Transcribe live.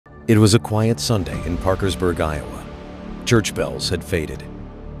It was a quiet Sunday in Parkersburg, Iowa. Church bells had faded,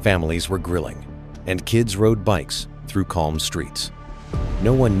 families were grilling, and kids rode bikes through calm streets.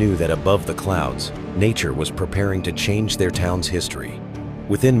 No one knew that above the clouds, nature was preparing to change their town's history.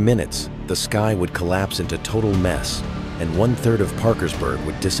 Within minutes, the sky would collapse into total mess, and 1/3 of Parkersburg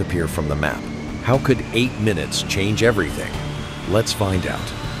would disappear from the map. How could 8 minutes change everything? Let's find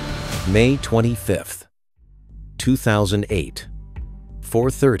out. May 25th, 2008,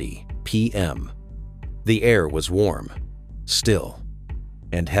 4:30 p.m. The air was warm, still,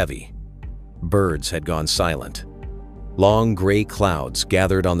 and heavy. Birds had gone silent. Long gray clouds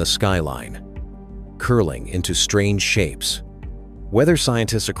gathered on the skyline, curling into strange shapes. Weather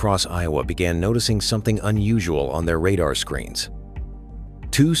scientists across Iowa began noticing something unusual on their radar screens.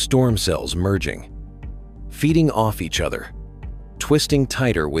 2 storm cells merging, feeding off each other, twisting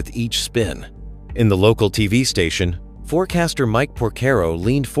tighter with each spin. In the local TV station, forecaster Mike Porcaro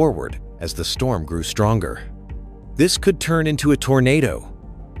leaned forward as the storm grew stronger. "This could turn into a tornado,"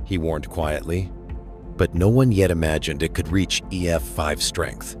 he warned quietly. But no one yet imagined it could reach EF5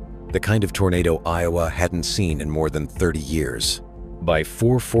 strength, the kind of tornado Iowa hadn't seen in more than 30 years. By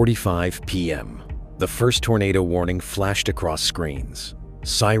 4:45 p.m., the first tornado warning flashed across screens.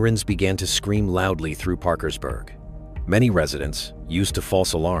 Sirens began to scream loudly through Parkersburg. Many residents, used to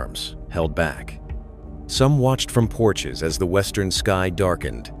false alarms, held back. Some watched from porches as the western sky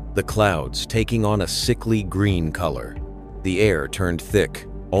darkened, the clouds taking on a sickly green color. The air turned thick,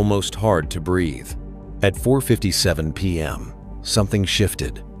 almost hard to breathe. At 4:57 p.m., something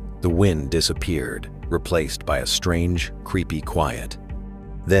shifted. The wind disappeared, replaced by a strange, creepy quiet.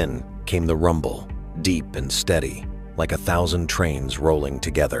 Then came the rumble, deep and steady, like 1,000 trains rolling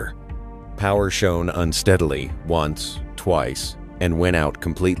together. Power shone unsteadily once, twice, and went out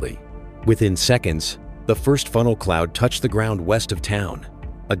completely. Within seconds, the first funnel cloud touched the ground west of town,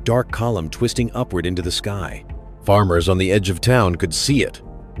 a dark column twisting upward into the sky. Farmers on the edge of town could see it,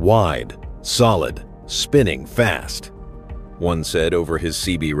 wide, solid, spinning fast. One said over his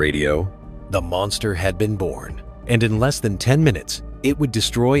CB radio, the monster had been born, and in less than 10 minutes, it would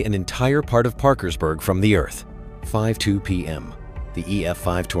destroy an entire part of Parkersburg from the earth. 5:02 p.m., the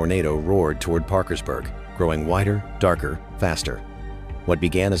EF5 tornado roared toward Parkersburg, growing wider, darker, faster. What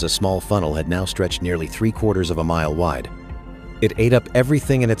began as a small funnel had now stretched nearly 3/4 of a mile wide. It ate up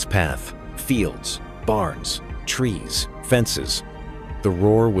everything in its path: fields, barns, trees, fences. The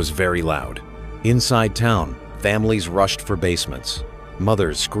roar was very loud. Inside town, families rushed for basements.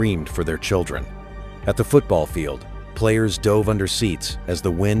 Mothers screamed for their children. At the football field, players dove under seats as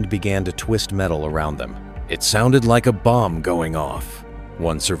the wind began to twist metal around them. "It sounded like a bomb going off,"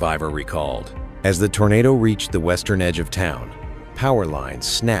 one survivor recalled. As the tornado reached the western edge of town, power lines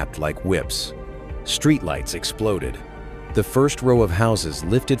snapped like whips. Streetlights exploded. The first row of houses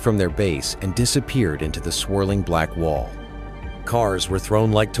lifted from their base and disappeared into the swirling black wall. Cars were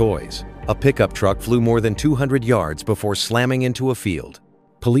thrown like toys. A pickup truck flew more than 200 yards before slamming into a field.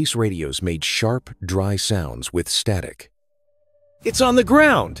 Police radios made sharp, dry sounds with static. "It's on the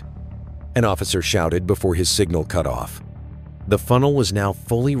ground!" an officer shouted before his signal cut off. The funnel was now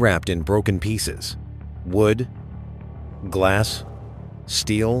fully wrapped in broken pieces. Wood, glass,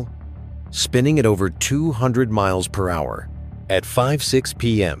 steel, spinning at over 200 miles per hour. At 5:06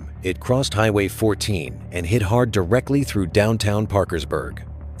 p.m., it crossed Highway 14 and hit hard directly through downtown Parkersburg.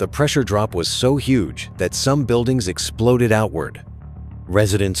 The pressure drop was so huge that some buildings exploded outward.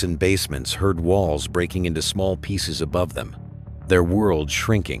 Residents in basements heard walls breaking into small pieces above them, their world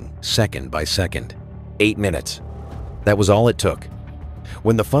shrinking second by second. 8 minutes. That was all it took.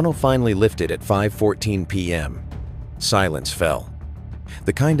 When the funnel finally lifted at 5:14 p.m., silence fell.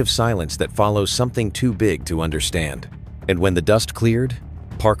 The kind of silence that follows something too big to understand. And when the dust cleared,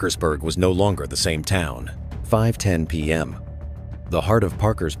 Parkersburg was no longer the same town. 5:10 p.m. The heart of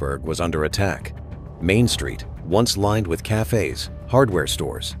Parkersburg was under attack. Main Street, once lined with cafes, hardware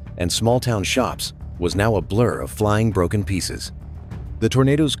stores, and small-town shops, was now a blur of flying broken pieces. The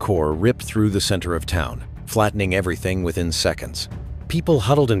tornado's core ripped through the center of town, flattening everything within seconds. People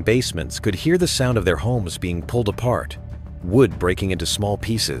huddled in basements could hear the sound of their homes being pulled apart, wood breaking into small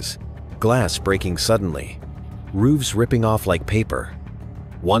pieces, glass breaking suddenly, roofs ripping off like paper.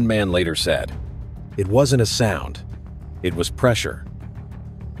 One man later said, "It wasn't a sound. It was pressure."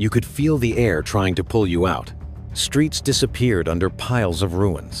 You could feel the air trying to pull you out. Streets disappeared under piles of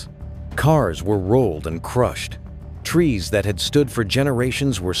ruins. Cars were rolled and crushed. Trees that had stood for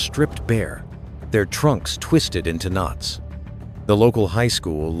generations were stripped bare, their trunks twisted into knots. The local high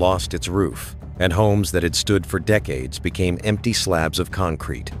school lost its roof, and homes that had stood for decades became empty slabs of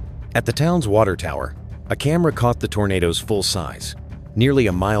concrete. At the town's water tower, a camera caught the tornado's full size. nearly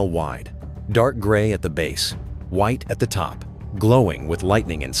a mile wide, dark gray at the base, white at the top, glowing with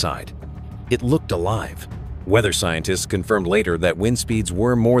lightning inside. It looked alive. Weather scientists confirmed later that wind speeds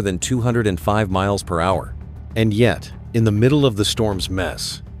were more than 205 miles per hour. And yet, in the middle of the storm's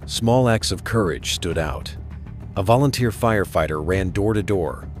mess, small acts of courage stood out. A volunteer firefighter ran door to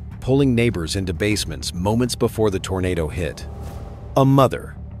door, pulling neighbors into basements moments before the tornado hit. A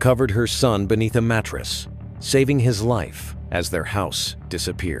mother covered her son beneath a mattress, saving his life as their house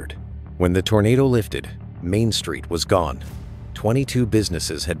disappeared. When the tornado lifted, Main Street was gone. 22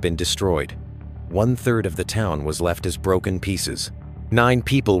 businesses had been destroyed. 1/3 of the town was left as broken pieces. 9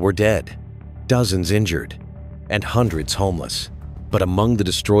 people were dead, dozens injured, and hundreds homeless. But among the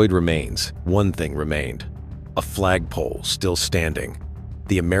destroyed remains, one thing remained: a flagpole still standing.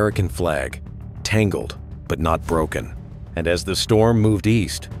 The American flag, tangled but not broken. And as the storm moved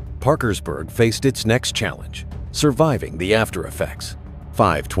east, Parkersburg faced its next challenge, surviving the after effects.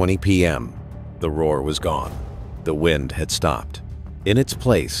 5:20 p.m. The roar was gone. The wind had stopped. In its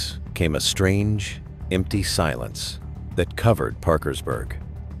place came a strange, empty silence that covered Parkersburg.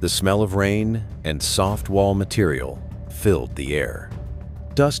 The smell of rain and soft wall material filled the air.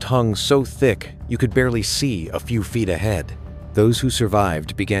 Dust hung so thick you could barely see a few feet ahead. Those who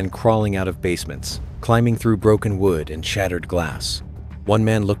survived began crawling out of basements, climbing through broken wood and shattered glass. One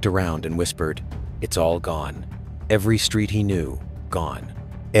man looked around and whispered, "It's all gone." Every street he knew, gone.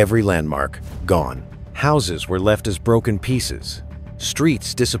 Every landmark, gone. Houses were left as broken pieces.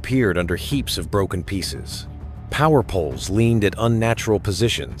 Streets disappeared under heaps of broken pieces. Power poles leaned at unnatural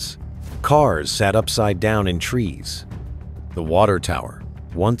positions. Cars sat upside down in trees. The water tower,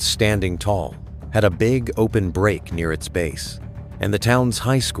 once standing tall, had a big open break near its base. And the town's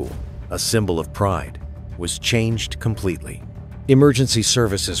high school, a symbol of pride, was changed completely. Emergency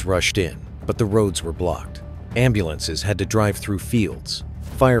services rushed in, but the roads were blocked. Ambulances had to drive through fields.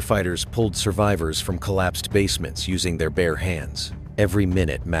 Firefighters pulled survivors from collapsed basements using their bare hands. Every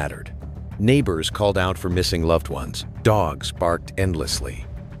minute mattered. Neighbors called out for missing loved ones. Dogs barked endlessly.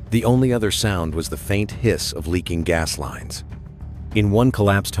 The only other sound was the faint hiss of leaking gas lines. In one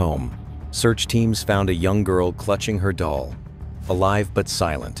collapsed home, search teams found a young girl clutching her doll, alive but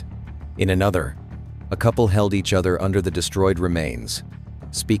silent. In another, a couple held each other under the destroyed remains,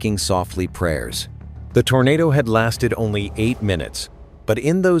 speaking softly prayers. The tornado had lasted only 8 minutes, but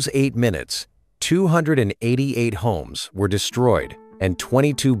in those 8 minutes, 288 homes were destroyed and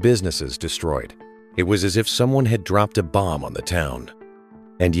 22 businesses destroyed. It was as if someone had dropped a bomb on the town.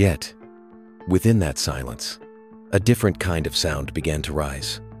 And yet, within that silence, a different kind of sound began to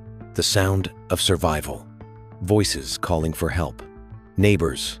rise. The sound of survival. Voices calling for help.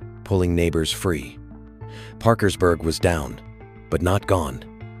 Neighbors pulling neighbors free. Parkersburg was down, but not gone.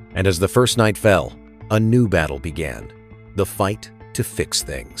 And as the first night fell, a new battle began. The fight to fix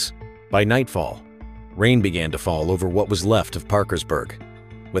things. By nightfall, rain began to fall over what was left of Parkersburg.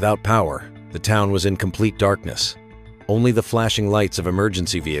 Without power, the town was in complete darkness. Only the flashing lights of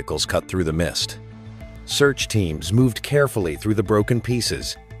emergency vehicles cut through the mist. Search teams moved carefully through the broken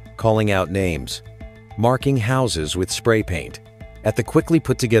pieces, calling out names, marking houses with spray paint. At the quickly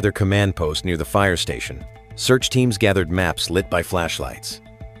put-together command post near the fire station, search teams gathered maps lit by flashlights.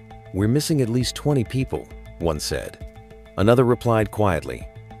 "We're missing at least 20 people," one said. Another replied quietly,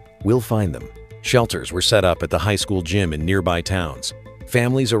 "We'll find them." Shelters were set up at the high school gym in nearby towns.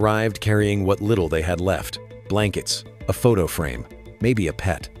 Families arrived carrying what little they had left: blankets, a photo frame, maybe a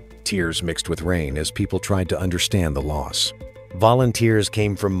pet. Tears mixed with rain as people tried to understand the loss. Volunteers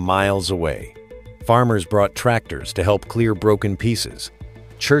came from miles away. Farmers brought tractors to help clear broken pieces.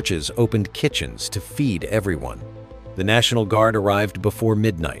 Churches opened kitchens to feed everyone. The National Guard arrived before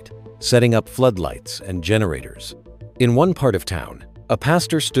midnight, setting up floodlights and generators. In one part of town, a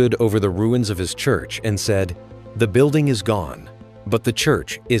pastor stood over the ruins of his church and said, "The building is gone, but the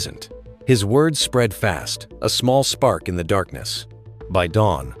church isn't." His words spread fast, a small spark in the darkness. By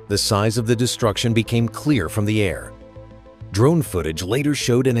dawn, the size of the destruction became clear from the air. Drone footage later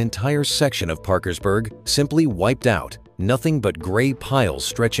showed an entire section of Parkersburg simply wiped out, nothing but gray piles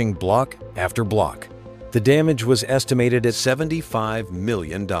stretching block after block. The damage was estimated at $75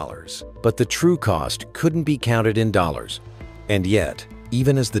 million, but the true cost couldn't be counted in dollars. And yet,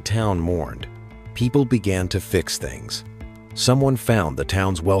 even as the town mourned, people began to fix things. Someone found the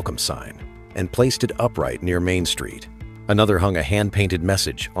town's welcome sign and placed it upright near Main Street. Another hung a hand-painted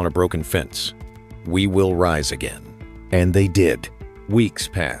message on a broken fence: "We will rise again." And they did. Weeks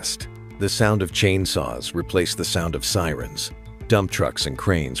passed. The sound of chainsaws replaced the sound of sirens. Dump trucks and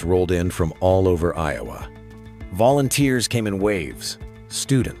cranes rolled in from all over Iowa. Volunteers came in waves.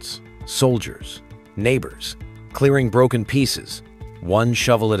 Students, soldiers, neighbors, clearing broken pieces. one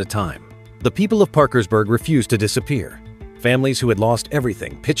shovel at a time. The people of Parkersburg refused to disappear. Families who had lost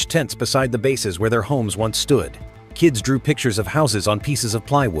everything pitched tents beside the bases where their homes once stood. Kids drew pictures of houses on pieces of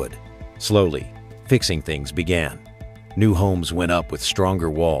plywood. Slowly, fixing things began. New homes went up with stronger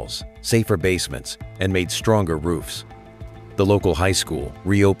walls, safer basements, and made stronger roofs. The local high school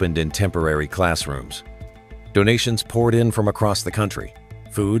reopened in temporary classrooms. Donations poured in from across the country: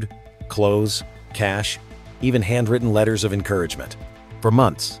 food, clothes, cash, even handwritten letters of encouragement. For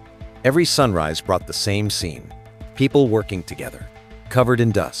months, every sunrise brought the same scene: people working together, covered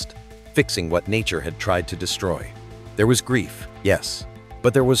in dust, fixing what nature had tried to destroy. There was grief, yes,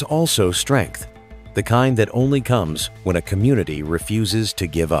 but there was also strength, the kind that only comes when a community refuses to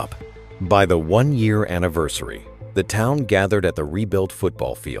give up. By the one-year anniversary, the town gathered at the rebuilt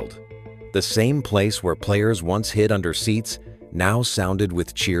football field. The same place where players once hid under seats now sounded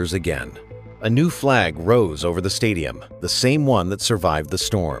with cheers again. A new flag rose over the stadium, the same one that survived the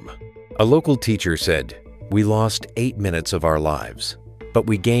storm. A local teacher said, "We lost 8 minutes of our lives, but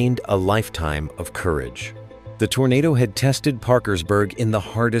we gained a lifetime of courage." The tornado had tested Parkersburg in the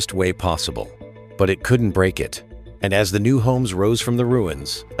hardest way possible, but it couldn't break it. And as the new homes rose from the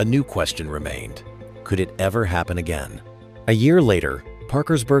ruins, a new question remained: could it ever happen again? A year later,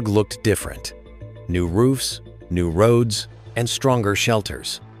 Parkersburg looked different. New roofs, new roads, and stronger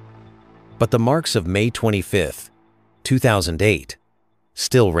shelters. But the marks of May 25th, 2008,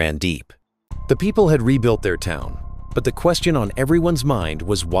 still ran deep. The people had rebuilt their town, but the question on everyone's mind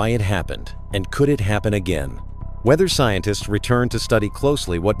was why it happened, and could it happen again? Weather scientists returned to study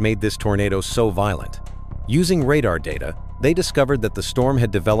closely what made this tornado so violent. Using radar data, they discovered that the storm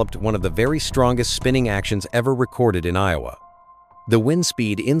had developed one of the very strongest spinning actions ever recorded in Iowa. The wind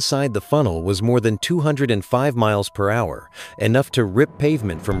speed inside the funnel was more than 205 miles per hour, enough to rip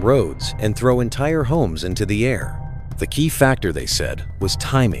pavement from roads and throw entire homes into the air. The key factor, they said, was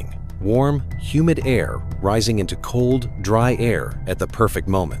timing: warm, humid air rising into cold, dry air at the perfect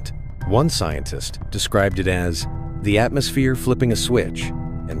moment. One scientist described it as the atmosphere flipping a switch,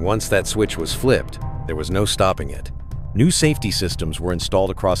 and once that switch was flipped, there was no stopping it. New safety systems were installed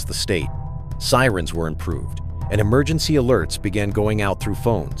across the state, sirens were improved, and emergency alerts began going out through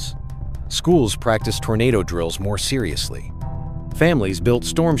phones. Schools practiced tornado drills more seriously. Families built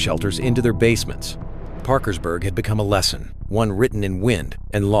storm shelters into their basements. Parkersburg had become a lesson, one written in wind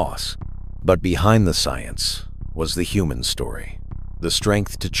and loss. But behind the science was the human story. The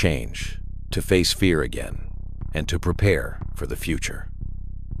strength to change, to face fear again, and to prepare for the future.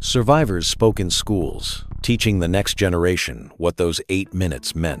 Survivors spoke in schools, teaching the next generation what those 8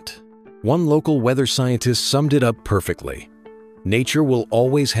 minutes meant. One local weather scientist summed it up perfectly: nature will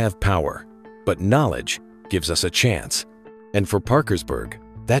always have power, but knowledge gives us a chance. And for Parkersburg,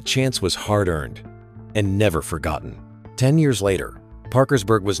 that chance was hard-earned and never forgotten. 10 years later,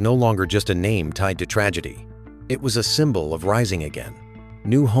 Parkersburg was no longer just a name tied to tragedy. It was a symbol of rising again.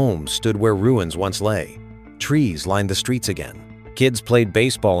 New homes stood where ruins once lay. Trees lined the streets again. Kids played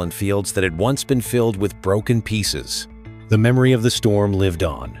baseball in fields that had once been filled with broken pieces. The memory of the storm lived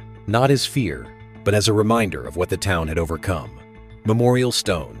on, not as fear, but as a reminder of what the town had overcome. Memorial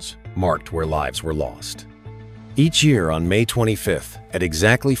stones marked where lives were lost. Each year on May 25th, at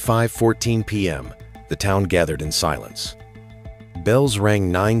exactly 5:14 p.m., the town gathered in silence. Bells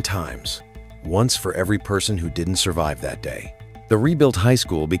rang 9 times, once for every person who didn't survive that day. The rebuilt high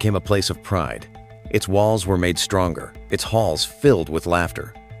school became a place of pride. Its walls were made stronger, its halls filled with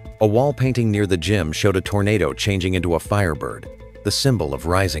laughter. A wall painting near the gym showed a tornado changing into a firebird, the symbol of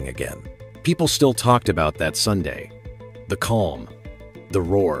rising again. People still talked about that Sunday. The calm, the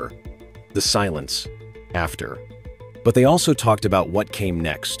roar, the silence after. But they also talked about what came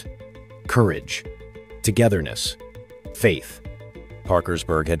next: courage, togetherness, faith.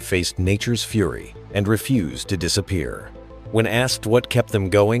 Parkersburg had faced nature's fury and refused to disappear. When asked what kept them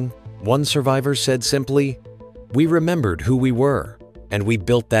going, one survivor said simply, "We remembered who we were, and we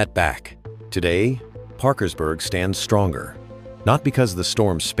built that back." Today, Parkersburg stands stronger, not because the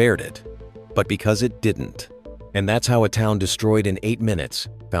storm spared it, but because it didn't. And that's how a town destroyed in 8 minutes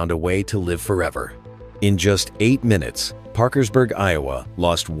found a way to live forever. In just 8 minutes, Parkersburg, Iowa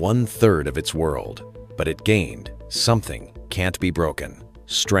lost 1/3 of its world, but it gained something can't be broken: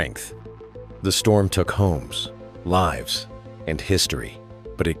 strength. The storm took homes, lives, and history,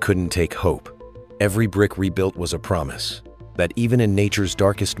 but it couldn't take hope. Every brick rebuilt was a promise that even in nature's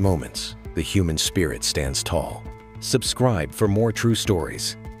darkest moments, the human spirit stands tall. Subscribe for more true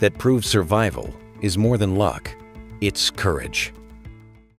stories that prove survival is more than luck, it's courage.